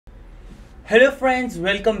Hello friends,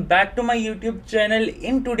 welcome back to my YouTube channel.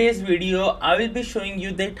 In today's video, I will be showing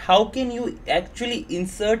you that how can you actually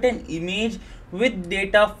insert an image with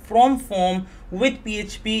data from form with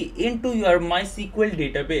PHP into your MySQL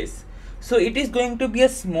database. So it is going to be a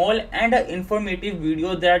small and an informative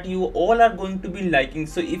video that you all are going to be liking.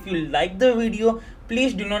 So if you like the video,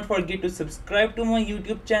 please do not forget to subscribe to my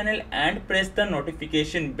YouTube channel and press the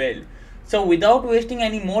notification bell. So without wasting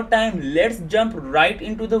any more time, let's jump right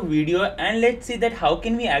into the video and let's see that how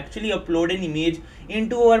can we actually upload an image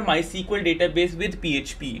into our MySQL database with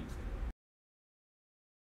PHP.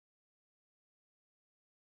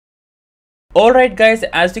 Alright guys,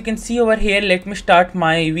 as you can see over here, let me start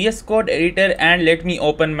my VS Code editor and let me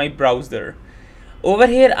open my browser. Over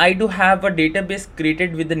here I do have a database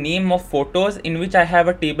created with the name of photos, in which I have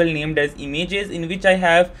a table named as images, in which I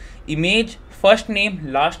have image, first name,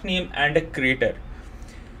 last name and a creator.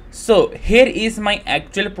 So here is my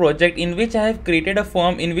actual project in which I have created a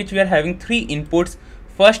form in which we are having three inputs: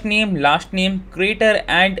 first name, last name, creator,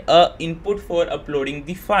 and a input for uploading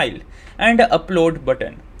the file and a upload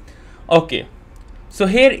button. Okay. So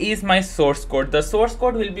here is my source code. The source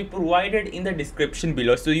code will be provided in the description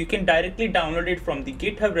below, so you can directly download it from the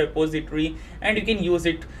GitHub repository and you can use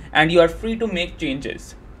it and you are free to make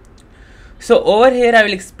changes. So over here I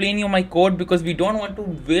will explain you my code because we don't want to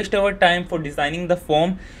waste our time for designing the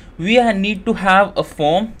form. We need to have a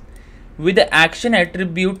form with the action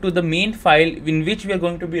attribute to the main file in which we are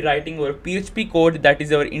going to be writing our PHP code, that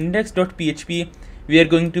is our index.php. We are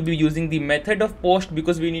going to be using the method of post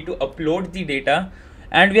because we need to upload the data,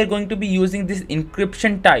 and we are going to be using this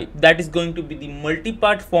encryption type, that is going to be the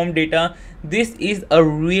multi-part form data. This is a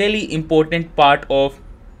really important part of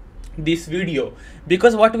this video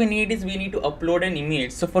because what we need is we need to upload an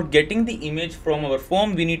image. So for getting the image from our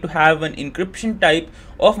form, we need to have an encryption type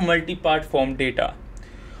of multi-part form data.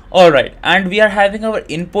 Alright, and we are having our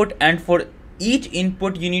input, and for each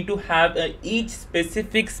input you need to have each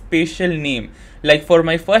specific spatial name. Like for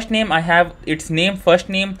my first name I have its name, first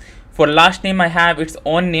name. For last name I have its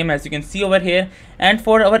own name, as you can see over here. And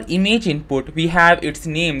for our image input we have its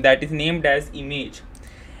name, that is named as image.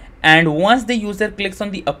 And once the user clicks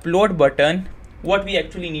on the upload button, what we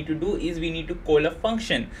actually need to do is we need to call a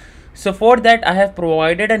function. So for that I have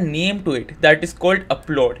provided a name to it, that is called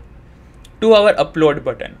upload, to our upload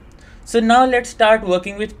button. So now let's start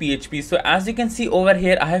working with PHP. So as you can see over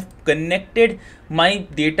here, I have connected my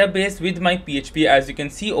database with my PHP. As you can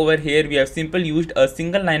see over here, we have simply used a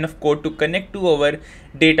single line of code to connect to our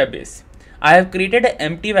database. I have created an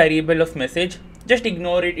empty variable of message. Just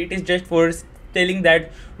ignore it. It is just for telling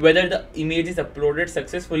that whether the image is uploaded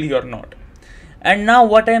successfully or not. And now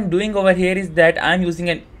what I am doing over here is that I am using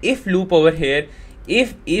an if loop over here.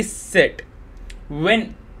 If is set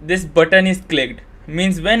when this button is clicked,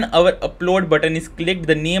 means when our upload button is clicked,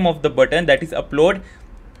 the name of the button, that is upload,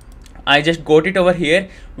 I just got it over here.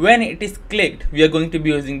 When it is clicked, we are going to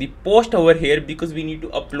be using the post over here because we need to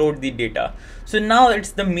upload the data. So now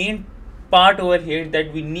it's the main part over here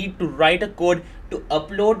that we need to write a code to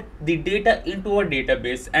upload the data into our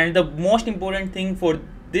database. And the most important thing for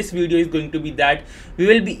this video is going to be that we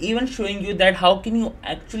will be even showing you that how can you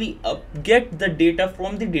actually get the data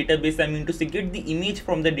from the database, I mean to say get the image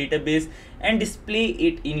from the database and display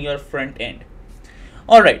it in your front end.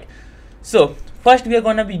 Alright, so first we are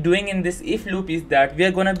going to be doing in this if loop is that we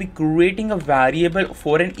are going to be creating a variable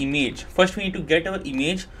for an image. First we need to get our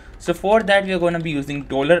image. So for that we are going to be using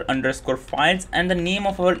 $_files and the name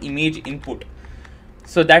of our image input.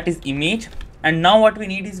 So that is image. And now what we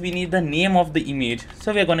need is we need the name of the image.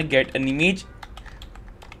 So we are going to get an image.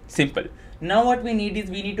 Simple. Now what we need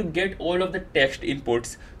is we need to get all of the text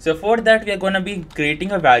inputs. So for that we are going to be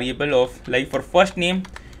creating a variable of, like for first name,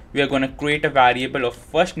 we are going to create a variable of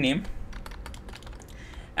first name.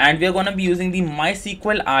 And we are going to be using the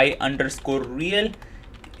MySQL I_real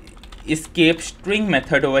escape string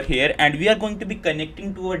method over here. And we are going to be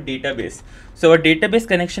connecting to our database. So our database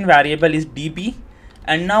connection variable is DB.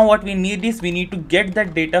 And now what we need is we need to get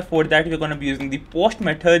that data. For that we're going to be using the post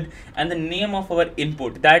method and the name of our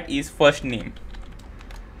input, that is first name.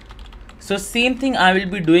 So same thing I will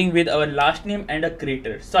be doing with our last name and a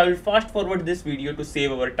creator. So I will fast forward this video to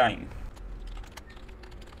save our time.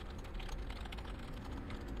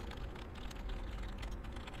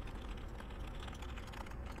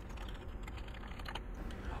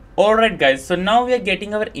 Alright guys, so now we are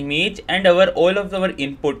getting our image and our all of our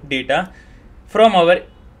input data from our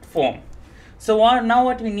form. So now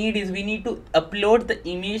what we need is we need to upload the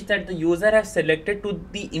image that the user has selected to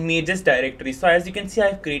the images directory. So as you can see,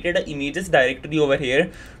 I've created an images directory over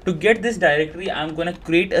here. To get this directory, I'm gonna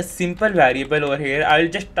create a simple variable over here. I'll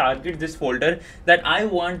just target this folder that I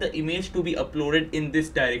want the image to be uploaded in this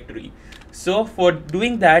directory. So for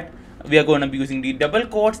doing that, we are gonna be using the double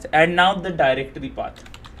quotes and now the directory path,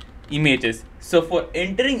 images. So for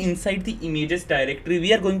entering inside the images directory,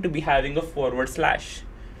 we are going to be having a /.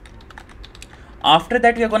 After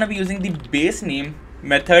that, we are going to be using the base name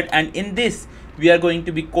method, and in this we are going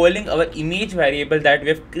to be calling our image variable that we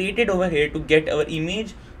have created over here to get our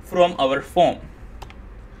image from our form.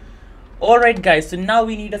 Alright guys, so now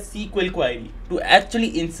we need a SQL query to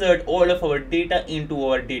actually insert all of our data into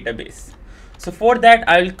our database. So for that,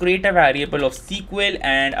 I will create a variable of SQL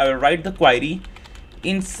and I will write the query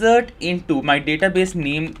insert into my database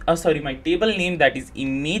name, my table name, that is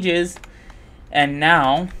images, and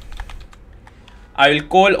now I will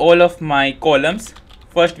call all of my columns.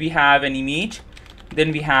 First we have an image,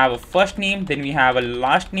 then we have a first name, then we have a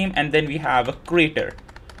last name, and then we have a creator.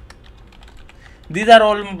 These are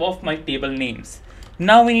all of my table names.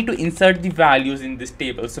 Now we need to insert the values in this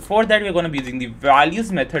table. So for that, we're going to be using the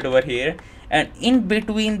values method over here, and in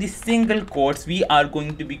between the single quotes we are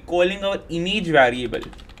going to be calling our image variable.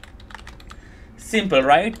 Simple,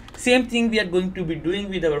 right? Same thing we are going to be doing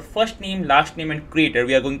with our first name, last name, and creator.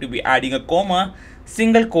 We are going to be adding a comma,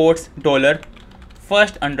 single quotes, dollar,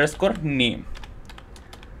 first underscore name.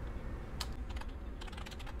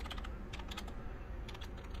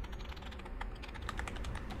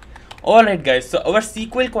 Alright guys, so our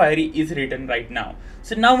SQL query is written right now.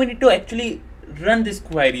 So now we need to actually run this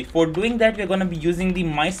query. For doing that, we're going to be using the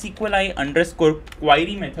MySQL underscore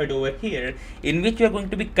query method over here, in which we're going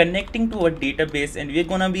to be connecting to our database and we're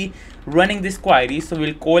going to be running this query. So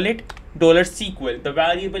we'll call it $SQL, the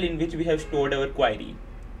variable in which we have stored our query.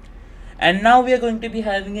 And now we are going to be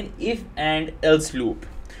having an if and else loop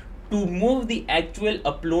to move the actual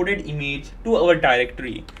uploaded image to our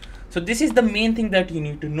directory. So this is the main thing that you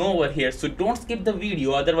need to know over here. So don't skip the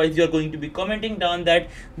video, otherwise you're going to be commenting down that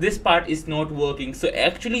this part is not working. So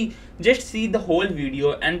actually just see the whole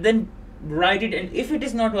video and then write it, and if it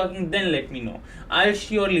is not working, then let me know. I'll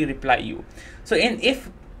surely reply you. So in if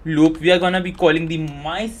loop, we are gonna be calling the we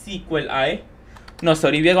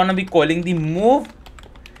are gonna be calling the move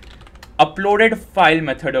uploaded file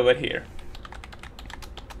method over here.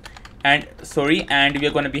 And we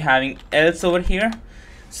are gonna be having else over here.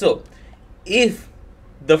 So if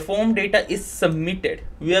the form data is submitted,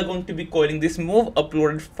 we are going to be calling this move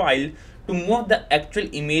uploaded file to move the actual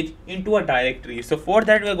image into a directory. So for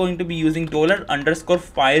that, we are going to be using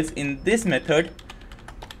 $_files in this method.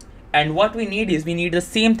 And what we need is we need the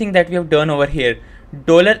same thing that we have done over here,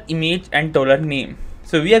 $image and $name.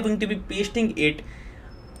 So we are going to be pasting it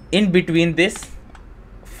in between this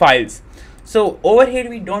files. So over here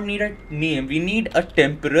we don't need a name, we need a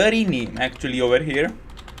temporary name actually over here.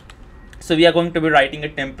 So we are going to be writing a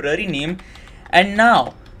temporary name, and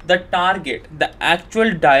now the target, the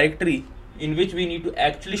actual directory in which we need to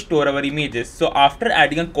actually store our images. So after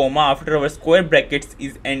adding a comma, after our square brackets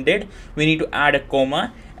is ended, we need to add a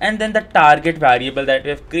comma and then the target variable that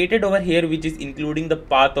we have created over here, which is including the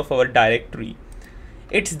path of our directory.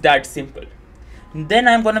 It's that simple. Then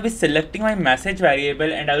I'm going to be selecting my message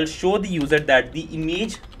variable and I will show the user that the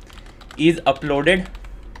image is uploaded.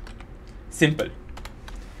 Simple.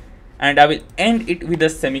 And I will end it with a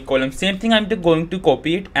semicolon. Same thing, I'm going to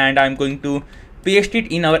copy it and I'm going to paste it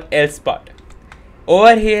in our else part.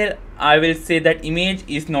 Over here, I will say that image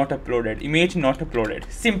is not uploaded, image not uploaded.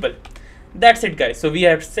 Simple. That's it guys. So we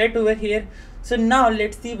have set over here. So now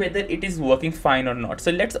let's see whether it is working fine or not. So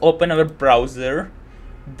let's open our browser.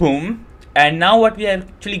 Boom. And now what we are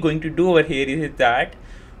actually going to do over here is that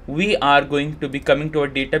we are going to be coming to our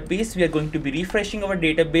database. We are going to be refreshing our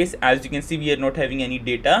database. As you can see, we are not having any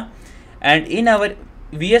data. And in our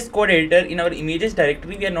VS Code editor, in our images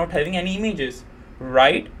directory, we are not having any images,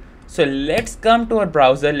 right? So let's come to our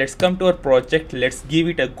browser. Let's come to our project. Let's give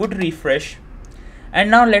it a good refresh.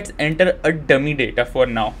 And now let's enter a dummy data for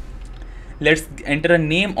now. Let's enter a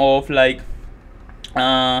name of like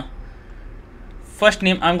first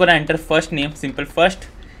name. I'm gonna enter first name, simple first,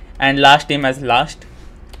 and last name as last.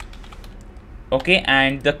 Okay,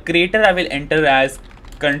 and the creator I will enter as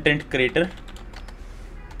content creator.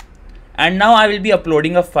 And now I will be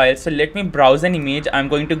uploading a file. So let me browse an image. I'm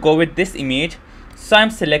going to go with this image. So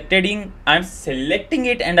I'm selecting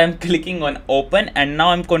it and I'm clicking on open, and now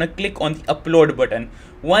I'm gonna click on the upload button.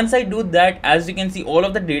 Once I do that, as you can see, all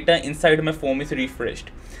of the data inside my form is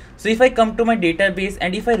refreshed. So if I come to my database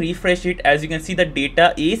and if I refresh it, as you can see, the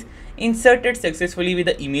data is inserted successfully with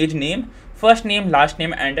the image name, first name, last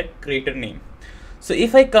name, and a creator name. So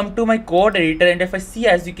if I come to my code editor and if I see,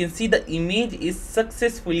 as you can see, the image is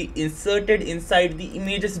successfully inserted inside the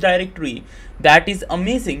images directory. That is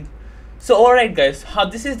amazing. So alright guys,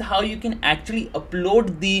 this is how you can actually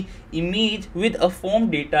upload the image with a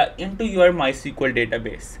form data into your MySQL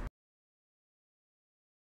database.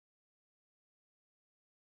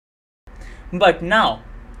 But now,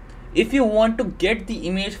 if you want to get the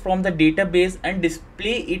image from the database and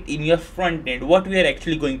display it in your front end, what we are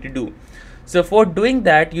actually going to do? So for doing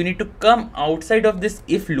that, you need to come outside of this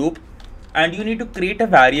if loop and you need to create a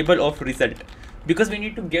variable of result, because we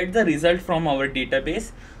need to get the result from our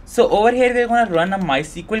database. So over here we're going to run a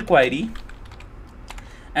MySQL query,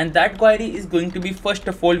 and that query is going to be, first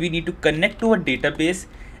of all, we need to connect to a database,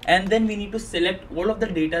 and then we need to select all of the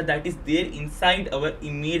data that is there inside our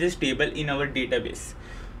images table in our database.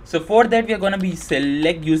 So for that we are going to be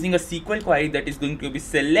using a SQL query that is going to be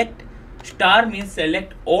select star, means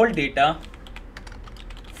select all data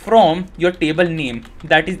from your table name,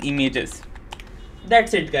 that is images.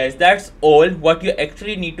 That's it guys, that's all what you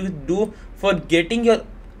actually need to do for getting your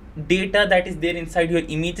data that is there inside your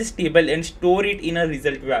images table and store it in a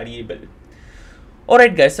result variable.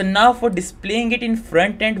 Alright guys, so now for displaying it in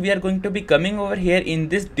front end, we are going to be coming over here in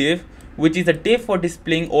this div, which is a div for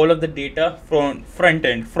displaying all of the data from front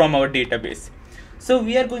end from our database. So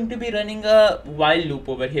we are going to be running a while loop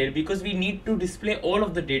over here because we need to display all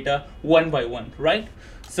of the data one by one, right?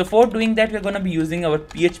 So for doing that, we're going to be using our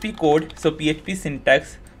PHP code. So PHP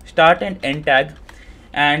syntax, start and end tag,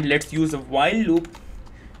 and let's use a while loop.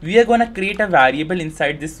 We are going to create a variable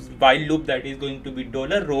inside this while loop that is going to be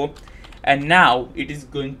 $row, and now it is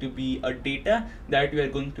going to be a data that we are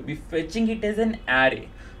going to be fetching it as an array.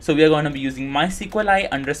 So we are going to be using MySQL I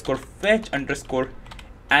underscore fetch underscore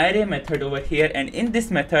array method over here, and in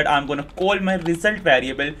this method I'm going to call my result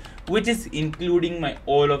variable, which is including my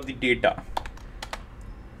all of the data.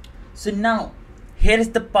 So now here is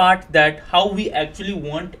the part that how we actually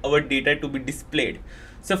want our data to be displayed.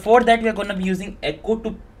 So for that we are going to be using echo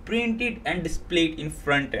to print it and display it in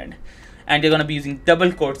front end, and you're going to be using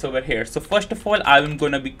double quotes over here. So first of all, I'm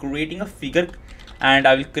going to be creating a figure and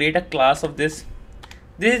I will create a class of this.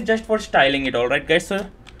 This is just for styling it, alright guys.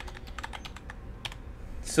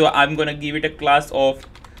 So I'm going to give it a class of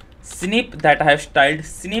snip that I have styled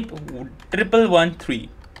snip 1113,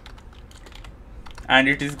 and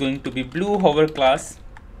it is going to be blue hover class.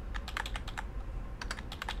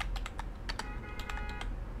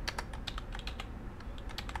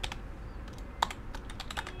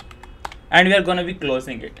 And we are going to be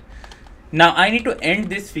closing it. Now I need to end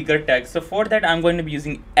this figure tag. So for that I'm going to be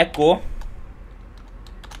using echo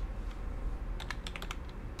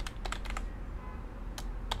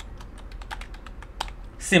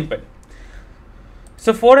simple.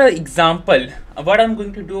 So for an example, what I'm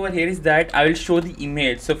going to do over here is that I will show the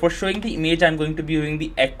image. So for showing the image, I'm going to be using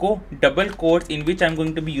the echo double quotes, in which I'm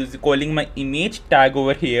going to be calling my image tag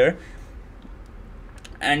over here,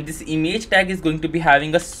 and this image tag is going to be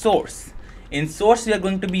having a source. In source we are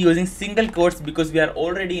going to be using single quotes because we are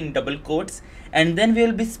already in double quotes, and then we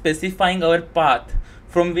will be specifying our path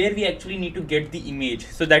from where we actually need to get the image.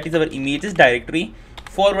 So that is our images directory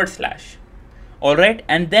 /. Alright,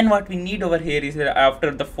 and then what we need over here is that after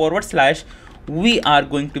the /, we are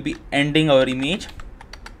going to be ending our image.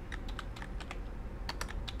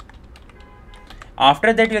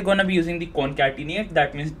 After that we are going to be using the concatenate,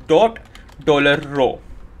 that means $row.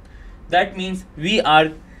 That means we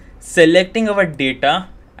are selecting our data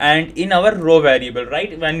and in our row variable,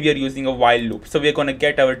 right, when we are using a while loop. So we are going to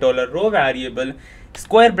get our $row variable,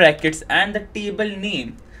 square brackets, and the table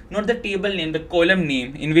name, not the table name, the column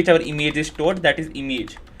name in which our image is stored, that is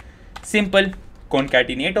image. Simple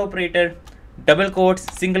concatenate operator, double quotes,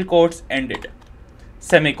 single quotes, end it,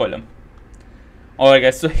 semicolon. Alright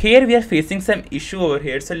guys, so here we are facing some issue over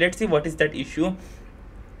here. So let's see what is that issue.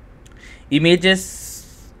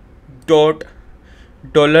 Images dot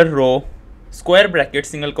 $row, square bracket,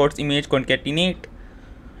 single quotes, image concatenate,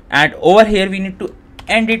 and over here we need to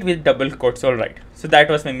end it with double quotes. Alright, so that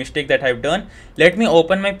was my mistake that I've done. Let me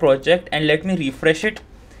open my project and let me refresh it.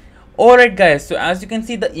 Alright guys, so as you can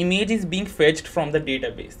see, the image is being fetched from the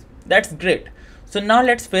database. That's great. So now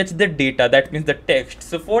let's fetch the data, that means the text.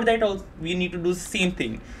 So for that also we need to do the same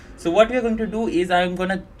thing. So what we are going to do is I'm going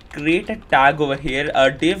to create a tag over here, a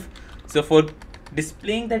div. So for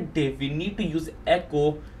displaying that div, we need to use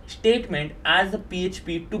echo statement as a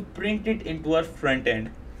PHP to print it into our front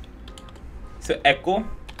end. So echo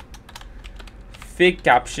fake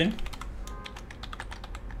caption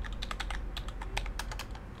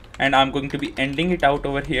and I'm going to be ending it out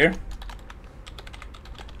over here.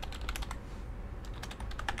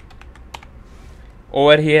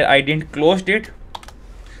 Over here I didn't close it,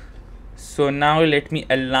 so now let me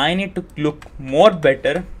align it to look more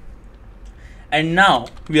better. And now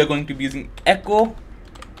we are going to be using echo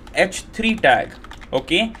h3 tag.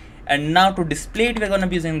 Okay, and now to display it, we're going to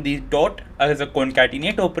be using the dot as a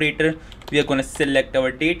concatenate operator. We are going to select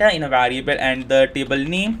our data in a variable and the table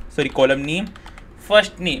name, sorry, column name,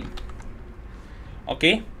 first name.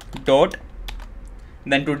 Okay, dot.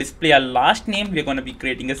 Then to display our last name, we're going to be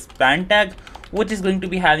creating a span tag, which is going to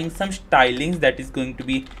be having some stylings, that is going to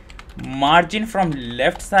be margin from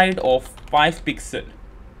left side of 5 pixel.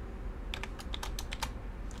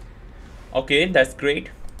 Okay, that's great.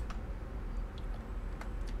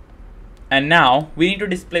 And now we need to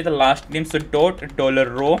display the last name, so dot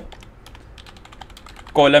 $row,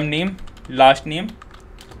 column name, last name,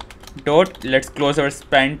 dot, let's close our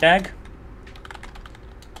span tag,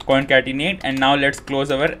 concatenate, and now let's close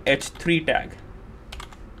our h3 tag.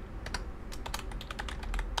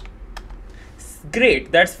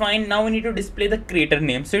 Great, that's fine. Now we need to display the creator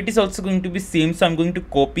name, so it is also going to be same. So I'm going to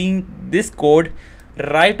copy this code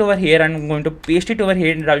right over here and I'm going to paste it over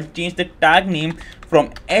here, and I'll change the tag name from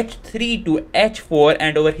h3 to h4,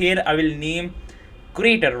 and over here I will name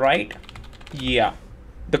creator, right? Yeah,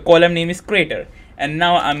 the column name is creator. And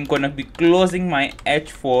now I'm gonna be closing my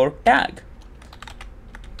h4 tag.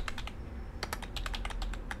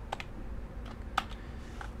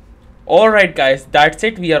 Alright guys, that's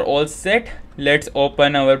it, we are all set. Let's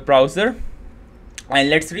open our browser and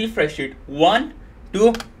let's refresh it. 1,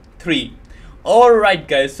 2, 3. Alright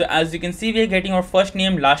guys, so as you can see, we are getting our first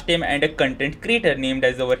name, last name, and a content creator named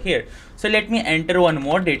as over here. So let me enter one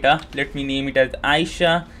more data. Let me name it as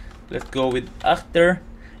Aisha. Let's go with Akhtar.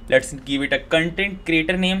 Let's give it a content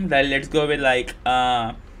creator name. Then let's go with like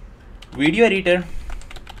video editor.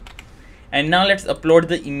 And now let's upload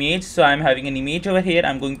the image. So I'm having an image over here.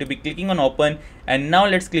 I'm going to be clicking on open, and now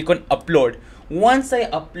let's click on upload. Once I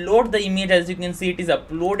upload the image, as you can see, it is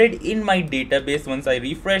uploaded in my database. Once I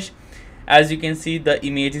refresh, as you can see, the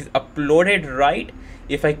image is uploaded, right?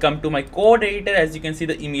 If I come to my code editor, as you can see,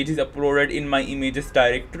 the image is uploaded in my images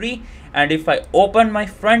directory. And if I open my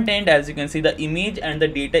front end, as you can see, the image and the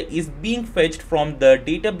data is being fetched from the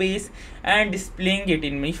database and displaying it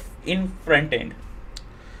in front end.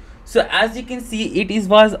 So as you can see,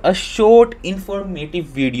 was a short informative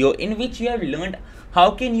video in which you have learned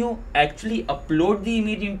how can you actually upload the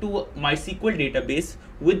image into MySQL database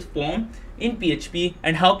with form in PHP,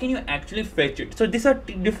 and how can you actually fetch it. So these are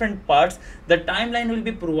different parts. The timeline will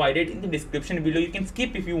be provided in the description below. You can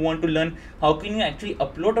skip if you want to learn how can you actually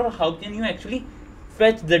upload or how can you actually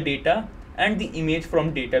fetch the data and the image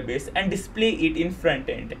from database and display it in front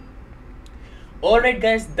end. Alright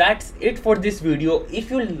guys, that's it for this video. If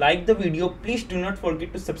you like the video, please do not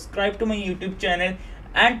forget to subscribe to my YouTube channel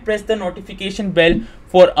and press the notification bell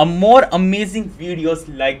for more amazing videos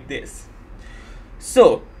like this.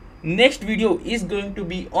 So next video is going to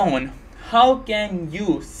be on how can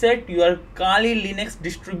you set your Kali Linux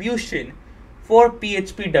distribution for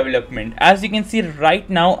PHP development. As you can see right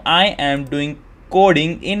now, I am doing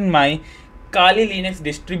coding in my Kali Linux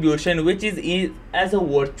distribution, which is as a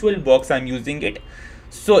virtual box. I'm using it.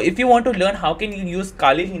 So if you want to learn how can you use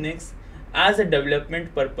Kali Linux as a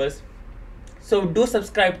development purpose, so do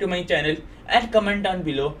subscribe to my channel and comment down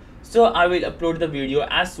below, so I will upload the video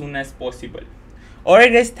as soon as possible.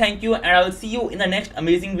 Alright guys, thank you, and I will see you in the next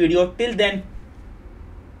amazing video. Till then,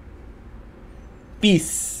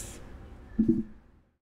 peace.